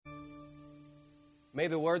May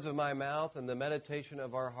the words of my mouth and the meditation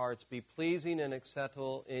of our hearts be pleasing and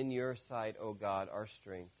acceptable in your sight, O God, our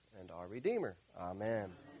strength and our Redeemer. Amen.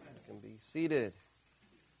 You can be seated.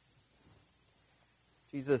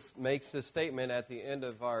 Jesus makes this statement at the end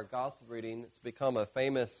of our gospel reading. It's become a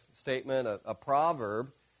famous statement, a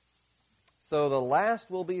proverb. So the last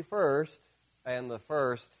will be first, and the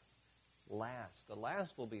first last. The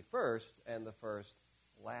last will be first, and the first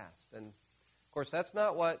last. And, of course, that's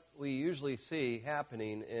not what we usually see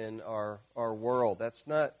happening in our world. That's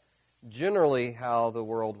not generally how the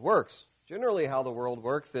world works. Generally how the world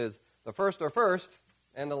works is the first are first,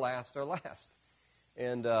 and the last are last.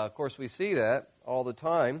 And, of course, we see that all the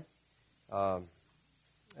time.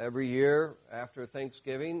 Every year after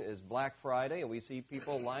Thanksgiving is Black Friday, and we see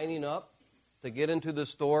people lining up to get into the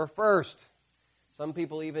store first. Some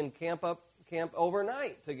people even camp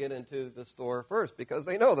overnight to get into the store first because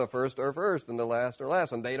they know the first are first and the last are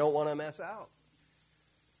last, and they don't want to mess out.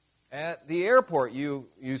 At the airport, you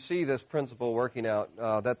see this principle working out,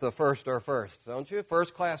 that the first are first, don't you?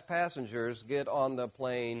 First-class passengers get on the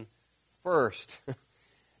plane first.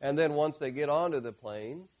 And then once they get onto the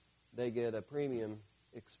plane, they get a premium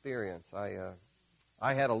experience.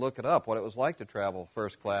 I had to look it up, what it was like to travel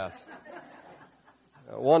first class.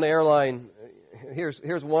 One airline,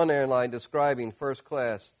 here's one airline describing first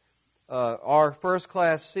class. Our first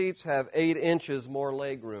class seats have 8 inches more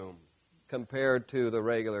leg room compared to the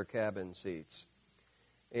regular cabin seats.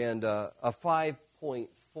 And a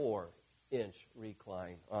 5.4-inch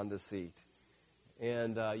recline on the seat.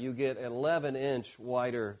 And you get an 11-inch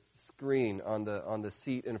wider screen on the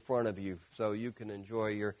seat in front of you, so you can enjoy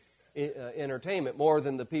your entertainment more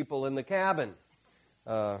than the people in the cabin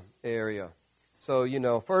area. So,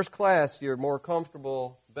 first class, you're more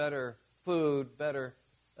comfortable, better food, better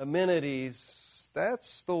amenities.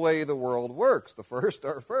 That's the way the world works. The first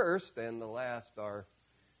are first, and the last are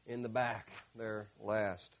in the back. They're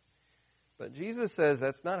last. But Jesus says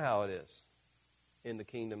that's not how it is in the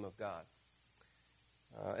kingdom of God.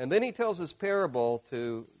 And then he tells this parable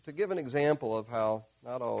to give an example of how,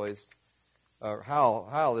 not always,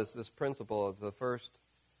 how this principle of the first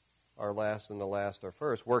are last and the last are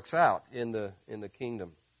first works out in the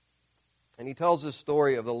kingdom. And he tells this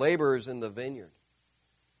story of the laborers in the vineyard.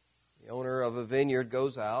 The owner of a vineyard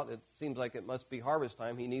goes out. It seems like it must be harvest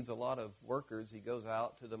time. He needs a lot of workers. He goes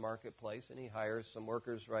out to the marketplace and he hires some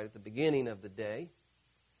workers right at the beginning of the day.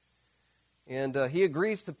 And he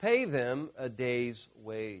agrees to pay them a day's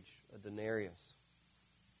wage, a denarius.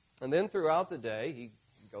 And then throughout the day, he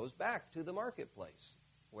goes back to the marketplace,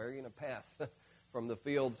 wearing a path from the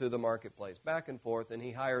field to the marketplace, back and forth, and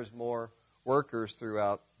he hires more workers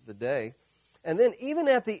throughout the day. And then even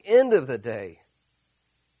at the end of the day,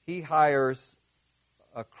 he hires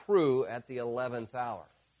a crew at the 11th hour,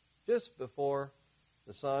 just before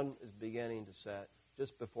the sun is beginning to set,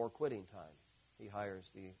 just before quitting time. He hires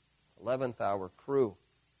the 11th hour crew.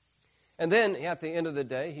 And then at the end of the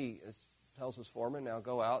day, he tells his foreman, now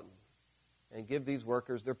go out and give these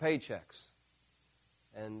workers their paychecks.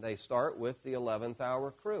 And they start with the 11th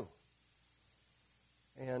hour crew.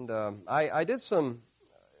 And I did some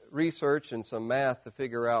research and some math to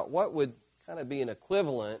figure out what would kind of be an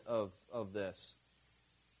equivalent of this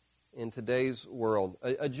in today's world.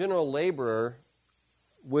 A general laborer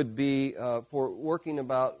would be, for working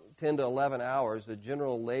about 10 to 11 hours, a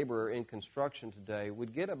general laborer in construction today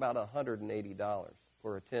would get about $180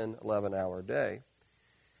 for a 10, 11-hour day.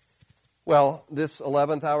 Well, this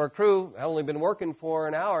 11th hour crew have only been working for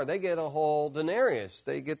an hour. They get a whole denarius.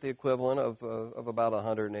 They get the equivalent of about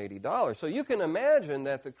 $180. So you can imagine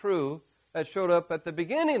that the crew that showed up at the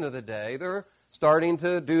beginning of the day, they're starting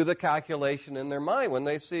to do the calculation in their mind when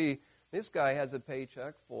they see this guy has a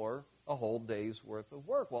paycheck for a whole day's worth of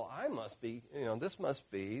work. Well, this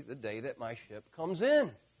must be the day that my ship comes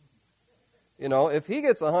in. If he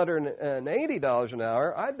gets $180 an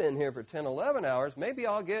hour, I've been here for 10, 11 hours, maybe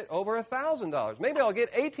I'll get over $1,000. Maybe I'll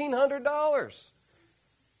get $1,800.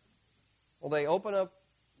 Well, they open up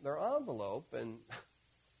their envelope and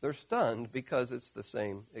they're stunned because it's the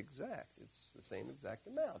same exact. It's the same exact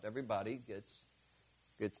amount. Everybody gets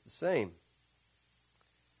the same.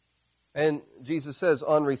 And Jesus says,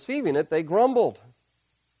 on receiving it, they grumbled.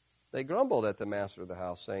 They grumbled at the master of the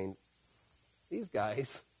house, saying, these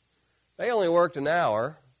guys, they only worked an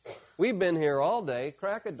hour. We've been here all day,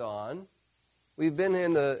 crack of dawn. We've been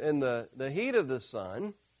in the heat of the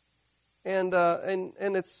sun, and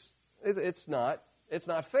it's not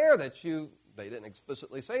fair that you. They didn't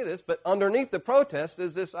explicitly say this, but underneath the protest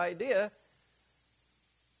is this idea.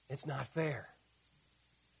 It's not fair.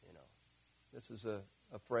 This is a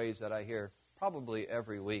phrase that I hear probably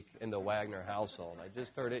every week in the Wagner household. I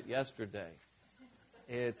just heard it yesterday.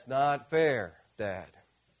 It's not fair, Dad.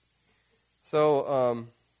 So,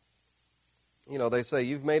 they say,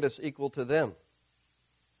 you've made us equal to them.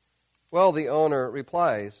 Well, the owner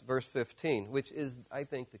replies, verse 15, which is, I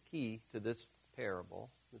think, the key to this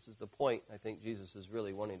parable. This is the point I think Jesus is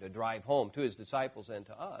really wanting to drive home to his disciples and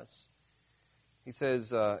to us. He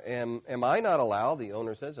says, am I not allowed, the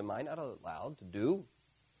owner says, am I not allowed to do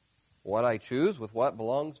what I choose with what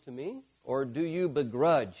belongs to me? Or do you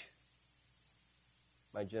begrudge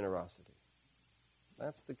my generosity?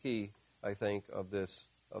 That's the key, I think, of this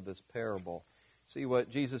parable. See what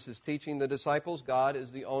Jesus is teaching the disciples? God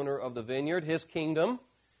is the owner of the vineyard, his kingdom,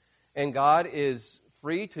 and God is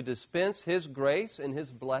free to dispense his grace and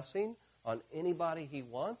his blessing on anybody he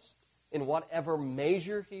wants, in whatever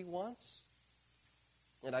measure he wants.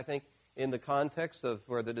 And I think in the context of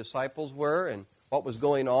where the disciples were and what was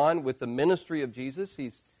going on with the ministry of Jesus,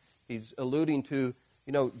 he's alluding to,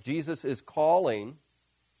 Jesus is calling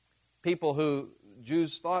people who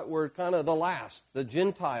Jews thought were kind of the last, the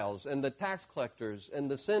Gentiles and the tax collectors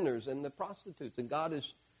and the sinners and the prostitutes. And God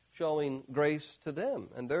is showing grace to them.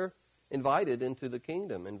 And they're invited into the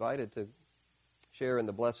kingdom, invited to share in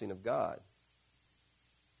the blessing of God.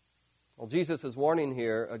 Well, Jesus is warning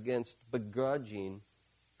here against begrudging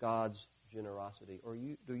God's generosity. Or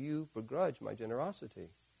do you begrudge my generosity?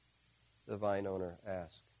 The vine owner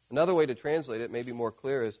asked. Another way to translate it, maybe more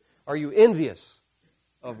clear, is, are you envious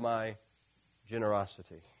of my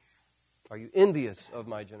generosity? Are you envious of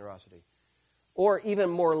my generosity? Or even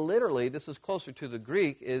more literally, this is closer to the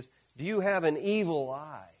Greek, is, do you have an evil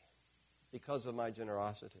eye because of my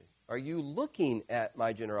generosity? Are you looking at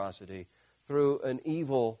my generosity through an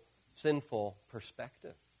evil, sinful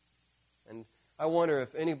perspective? And I wonder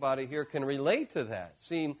if anybody here can relate to that,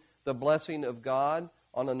 seeing the blessing of God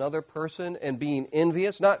on another person and being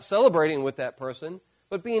envious, not celebrating with that person,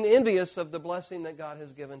 but being envious of the blessing that God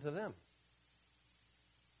has given to them.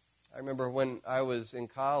 I remember when I was in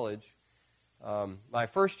college, my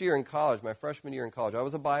first year in college, my freshman year in college, I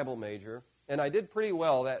was a Bible major, and I did pretty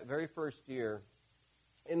well that very first year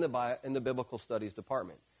in the biblical studies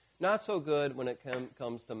department. Not so good when it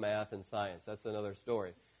comes to math and science. That's another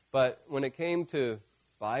story. But when it came to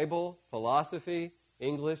Bible, philosophy,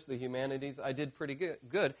 English, the humanities, I did pretty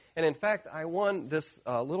good. And in fact, I won this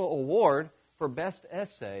little award for best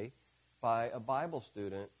essay by a Bible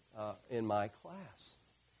student in my class.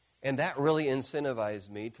 And that really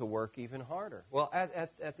incentivized me to work even harder. Well,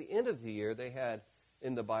 at the end of the year, they had,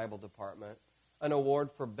 in the Bible department, an award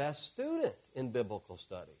for best student in biblical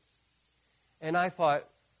studies. And I thought,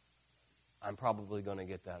 I'm probably going to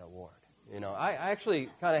get that award. I actually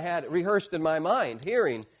kind of had it rehearsed in my mind,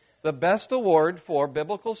 hearing the best award for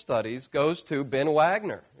biblical studies goes to Ben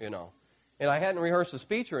Wagner, And I hadn't rehearsed a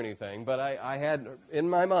speech or anything, but I had, in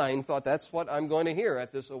my mind, thought that's what I'm going to hear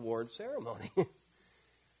at this award ceremony.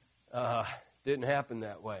 Didn't happen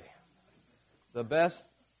that way. The best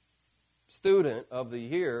student of the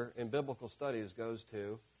year in biblical studies goes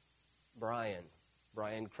to Brian.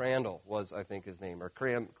 Brian Crandall was, I think, his name, or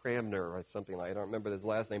Cramner or something like that. I don't remember his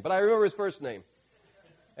last name, but I remember his first name.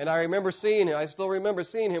 And I still remember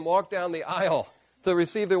seeing him walk down the aisle to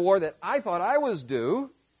receive the award that I thought I was due.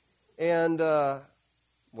 And, I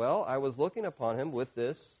was looking upon him with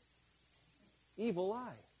this evil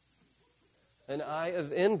eye, an eye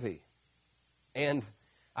of envy. And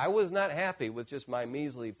I was not happy with just my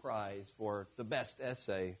measly prize for the best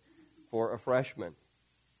essay for a freshman.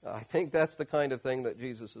 I think that's the kind of thing that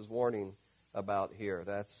Jesus is warning about here.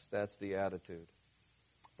 That's the attitude.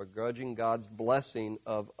 Begrudging God's blessing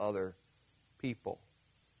of other people.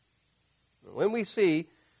 When we see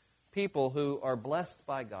people who are blessed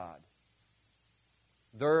by God,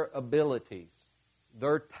 their abilities,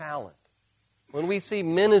 their talent, when we see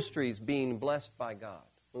ministries being blessed by God,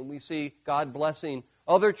 when we see God blessing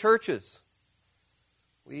other churches,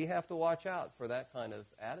 we have to watch out for that kind of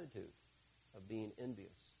attitude of being envious.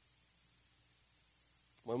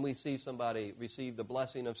 When we see somebody receive the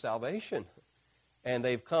blessing of salvation and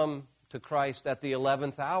they've come to Christ at the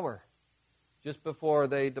 11th hour, just before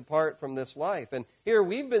they depart from this life. And here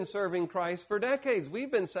we've been serving Christ for decades.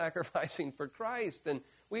 We've been sacrificing for Christ, and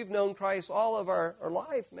we've known Christ all of our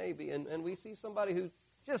life maybe, and we see somebody who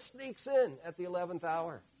just sneaks in at the 11th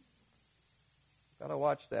hour. Got to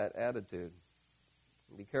watch that attitude.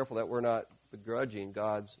 And be careful that we're not begrudging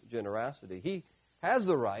God's generosity. He has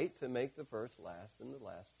the right to make the first last and the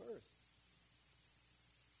last first.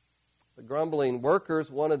 The grumbling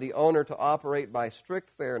workers wanted the owner to operate by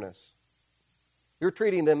strict fairness. You're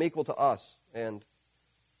treating them equal to us, and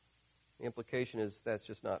the implication is that's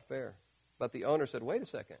just not fair. But the owner said, wait a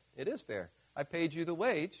second, it is fair. I paid you the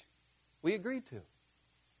wage we agreed to.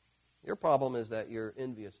 Your problem is that you're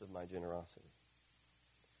envious of my generosity.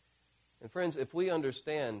 And friends, if we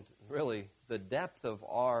understand really the depth of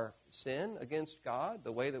our sin against God,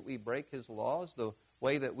 the way that we break His laws, the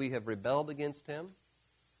way that we have rebelled against Him,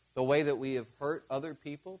 the way that we have hurt other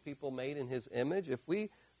people, people made in His image, if we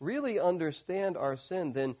really understand our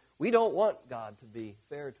sin, then we don't want God to be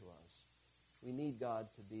fair to us. We need God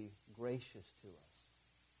to be gracious to us.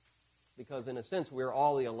 Because in a sense, we're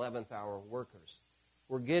all the 11th hour workers.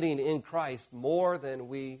 We're getting in Christ more than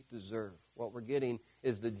we deserve. What we're getting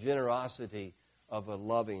is the generosity of a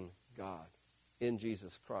loving God in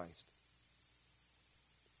Jesus Christ.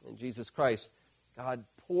 In Jesus Christ, God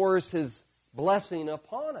pours His blessing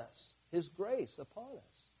upon us, His grace upon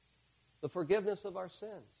us, the forgiveness of our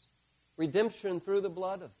sins, redemption through the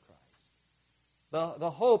blood of Christ,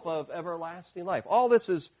 the hope of everlasting life. All this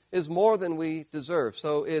is more than we deserve.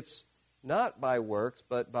 So it's not by works,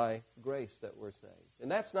 but by grace that we're saved.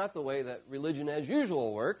 And that's not the way that religion as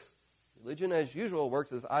usual works. Religion as usual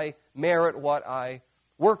works is I merit what I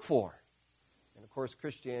work for. And of course,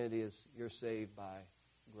 Christianity is you're saved by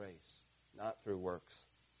grace, not through works.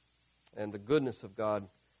 And the goodness of God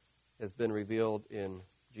has been revealed in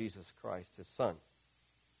Jesus Christ, His Son.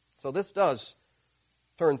 So this does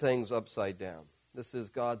turn things upside down. This is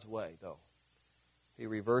God's way, though. He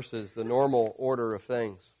reverses the normal order of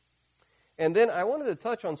things. And then I wanted to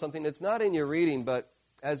touch on something that's not in your reading, but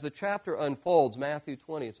as the chapter unfolds, Matthew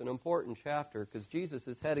 20, it's an important chapter because Jesus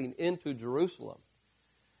is heading into Jerusalem.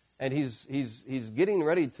 And he's getting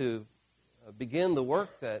ready to begin the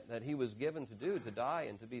work that He was given to do, to die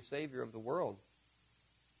and to be Savior of the world.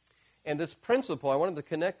 And this principle, I wanted to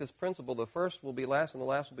connect this principle, the first will be last and the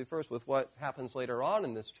last will be first, with what happens later on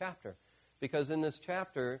in this chapter. Because in this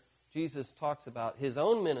chapter, Jesus talks about His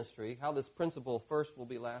own ministry, how this principle, first will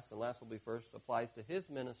be last and last will be first, applies to His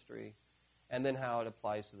ministry, and then how it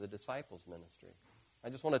applies to the disciples' ministry. I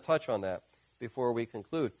just want to touch on that before we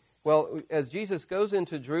conclude. Well, as Jesus goes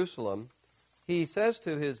into Jerusalem, He says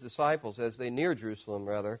to His disciples, as they near Jerusalem,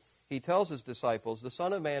 rather, He tells His disciples, the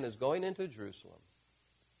Son of Man is going into Jerusalem.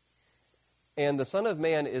 And the Son of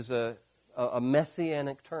Man is a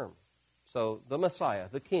messianic term. So the Messiah,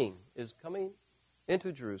 the King, is coming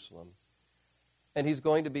into Jerusalem, and He's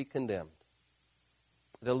going to be condemned,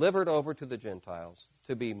 delivered over to the Gentiles,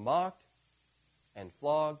 to be mocked and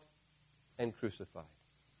flogged and crucified.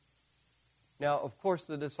 Now, of course,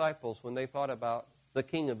 the disciples, when they thought about the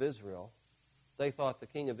King of Israel, they thought the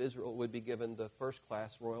King of Israel would be given the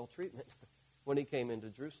first-class royal treatment when He came into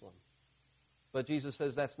Jerusalem. But Jesus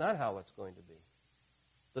says that's not how it's going to be.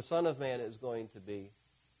 The Son of Man is going to be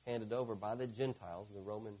handed over by the Gentiles, the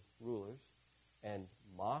Roman rulers, and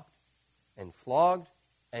mocked and flogged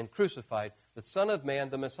and crucified. The Son of Man,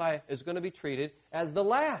 the Messiah, is going to be treated as the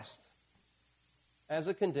last, as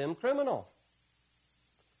a condemned criminal.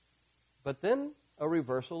 But then a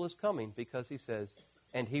reversal is coming because He says,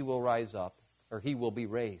 and He will rise up, or He will be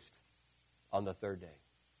raised on the third day.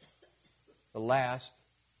 The last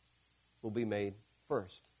will be made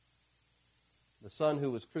first. The Son who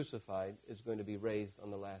was crucified is going to be raised on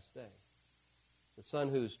the last day. The Son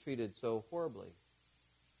who is treated so horribly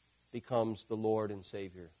becomes the Lord and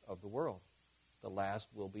Savior of the world. The last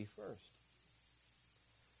will be first.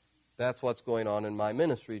 That's what's going on in my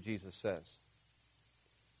ministry, Jesus says.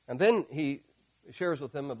 And then He shares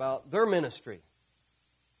with them about their ministry.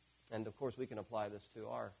 And of course we can apply this to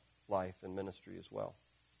our life and ministry as well.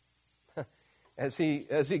 As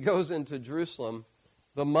he goes into Jerusalem,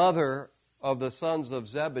 the mother of the sons of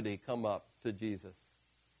Zebedee come up to Jesus.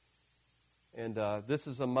 And this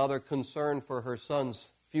is a mother concerned for her son's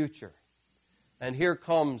future. And here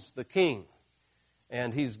comes the king.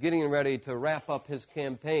 And he's getting ready to wrap up his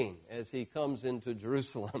campaign as he comes into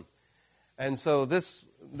Jerusalem. And so this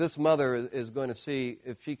mother is going to see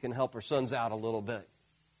if she can help her sons out a little bit.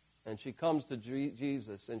 And she comes to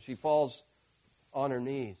Jesus and she falls on her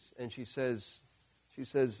knees. And she says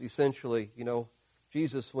essentially,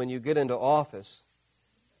 Jesus, when you get into office,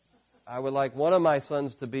 I would like one of my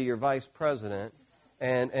sons to be your vice president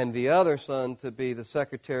and the other son to be the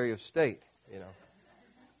Secretary of State,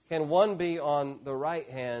 Can one be on the right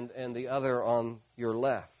hand and the other on your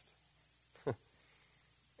left?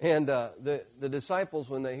 And the disciples,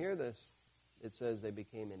 when they hear this, it says they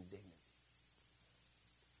became indignant.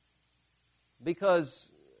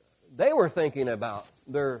 Because they were thinking about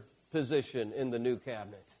their position in the new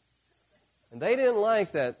cabinet. And they didn't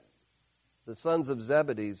like that the sons of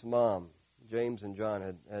Zebedee's mom, James and John,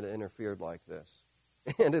 had interfered like this.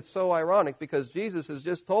 And it's so ironic because Jesus has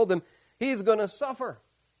just told them He's going to suffer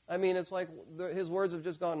I mean, it's like his words have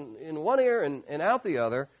just gone in one ear and out the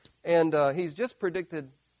other, and he's just predicted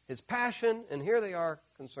his passion, and here they are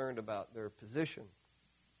concerned about their position.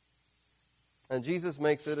 And Jesus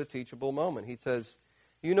makes it a teachable moment. He says,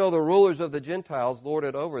 you know the rulers of the Gentiles lord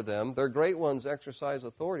it over them. Their great ones exercise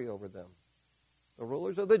authority over them. The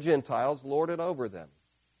rulers of the Gentiles lord it over them.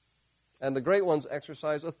 And the great ones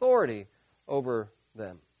exercise authority over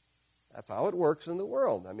them. That's how it works in the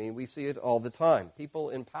world. I mean, we see it all the time. People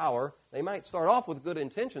in power, they might start off with good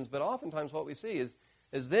intentions, but oftentimes what we see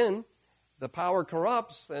is then the power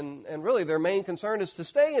corrupts, and really their main concern is to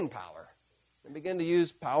stay in power. They begin to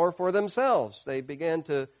use power for themselves. They begin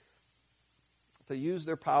to use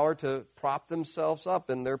their power to prop themselves up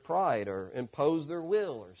in their pride or impose their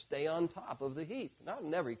will or stay on top of the heap. Not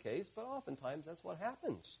in every case, but oftentimes that's what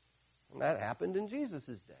happens. And that happened in Jesus'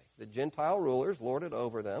 day. The Gentile rulers lorded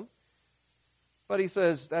over them. But he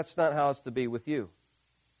says that's not how it's to be with you.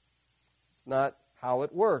 It's not how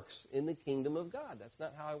it works in the kingdom of God. That's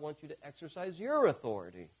not how I want you to exercise your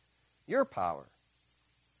authority, your power.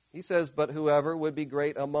 He says, but whoever would be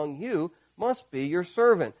great among you must be your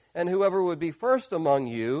servant, and whoever would be first among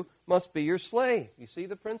you must be your slave. You see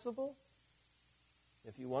the principle?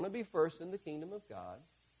 If you want to be first in the kingdom of God,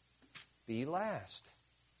 be last.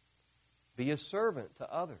 Be a servant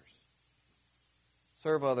to others.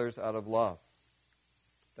 Serve others out of love.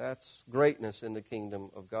 That's greatness in the kingdom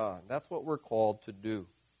of God. That's what we're called to do.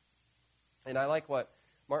 And I like what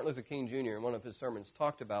Martin Luther King Jr. in one of his sermons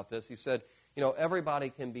talked about this. He said, you know, everybody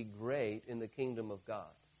can be great in the kingdom of God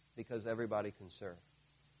because everybody can serve.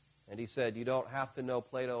 And he said, you don't have to know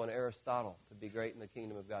Plato and Aristotle to be great in the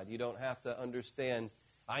kingdom of God. You don't have to understand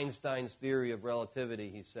Einstein's theory of relativity,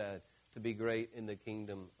 he said, to be great in the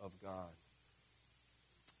kingdom of God.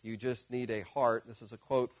 You just need a heart. This is a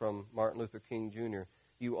quote from Martin Luther King Jr.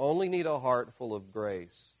 You only need a heart full of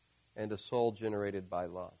grace and a soul generated by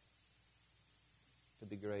love to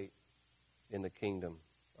be great in the kingdom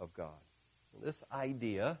of God. This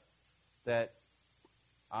idea that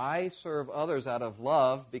I serve others out of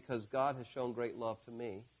love because God has shown great love to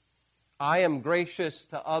me. I am gracious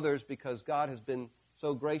to others because God has been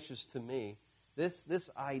so gracious to me. This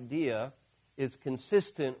idea is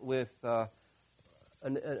consistent with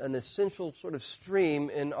an essential sort of stream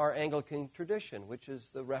in our Anglican tradition, which is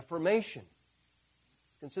the Reformation.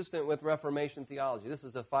 It's consistent with Reformation theology. This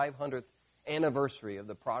is the 500th anniversary of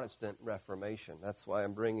the Protestant Reformation. That's why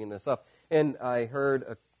I'm bringing this up. And I heard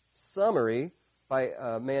a summary by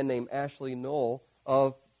a man named Ashley Knoll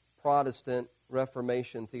of Protestant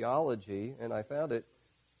Reformation theology, and I found it.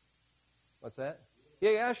 What's that?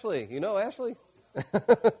 Yay, Ashley. You know Ashley?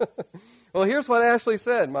 Well, here's what Ashley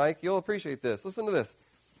said, Mike. You'll appreciate this. Listen to this.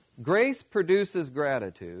 Grace produces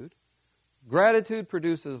gratitude. Gratitude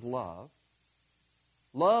produces love.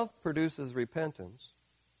 Love produces repentance.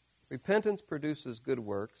 Repentance produces good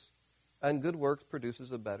works. And good works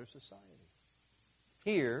produces a better society.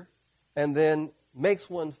 Here, and then makes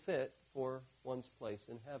one fit for one's place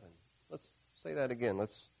in heaven. Let's say that again.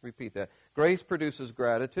 Let's repeat that. Grace produces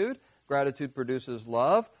gratitude. Gratitude produces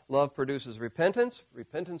love. Love produces repentance.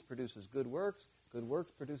 Repentance produces good works. Good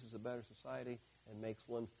works produces a better society and makes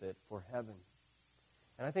one fit for heaven.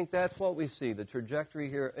 And I think that's what we see, the trajectory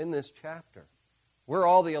here in this chapter. We're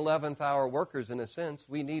all the 11th hour workers in a sense.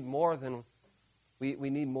 We need more than we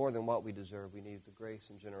need more than what we deserve. We need the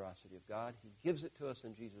grace and generosity of God. He gives it to us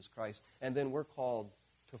in Jesus Christ. And then we're called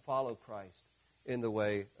to follow Christ in the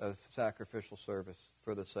way of sacrificial service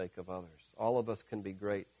for the sake of others. All of us can be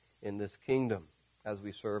great in this kingdom as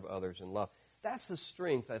we serve others in love. That's the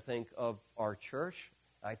strength, I think, of our church.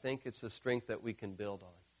 I think it's the strength that we can build on.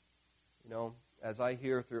 You know, as I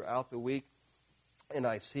hear throughout the week and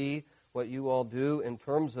I see what you all do in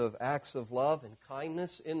terms of acts of love and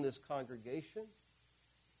kindness in this congregation,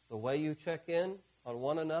 the way you check in on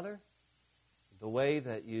one another, the way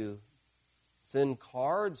that you send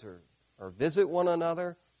cards or visit one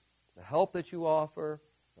another, the help that you offer,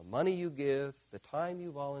 the money you give, the time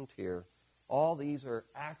you volunteer, all these are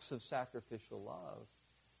acts of sacrificial love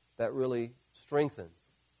that really strengthen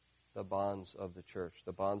the bonds of the church,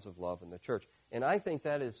 the bonds of love in the church. And I think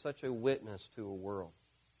that is such a witness to a world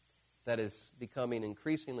that is becoming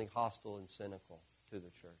increasingly hostile and cynical to the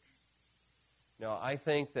church. Now, I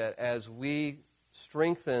think that as we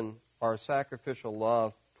strengthen our sacrificial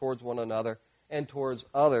love towards one another and towards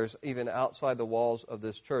others, even outside the walls of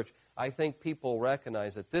this church, I think people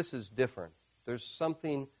recognize that this is different. There's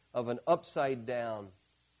something of an upside-down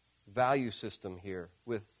value system here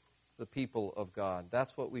with the people of God.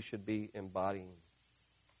 That's what we should be embodying.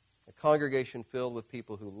 A congregation filled with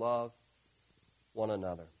people who love one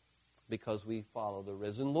another. because we follow the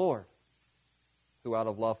risen Lord, who out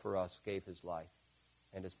of love for us gave his life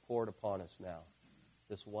and has poured upon us now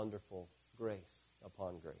this wonderful grace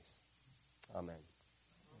upon grace. Amen.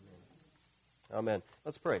 Amen. Amen.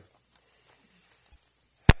 Let's pray.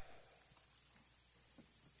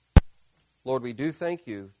 Lord, we do thank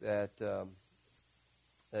you that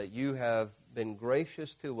you have been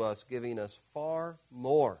gracious to us, giving us far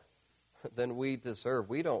more than we deserve.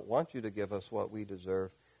 We don't want you to give us what we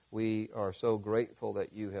deserve. We are so grateful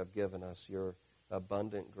that you have given us your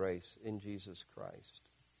abundant grace in Jesus Christ.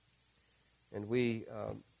 And we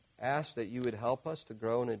ask that you would help us to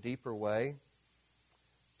grow in a deeper way,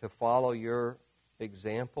 to follow your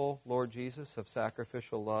example, Lord Jesus, of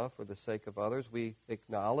sacrificial love for the sake of others. We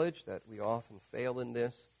acknowledge that we often fail in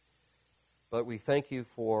this, but we thank you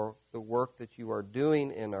for the work that you are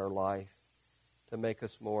doing in our life to make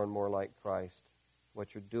us more and more like Christ,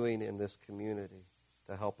 what you're doing in this community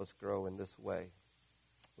to help us grow in this way.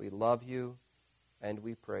 We love you and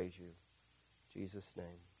we praise you. In Jesus'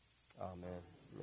 name, amen.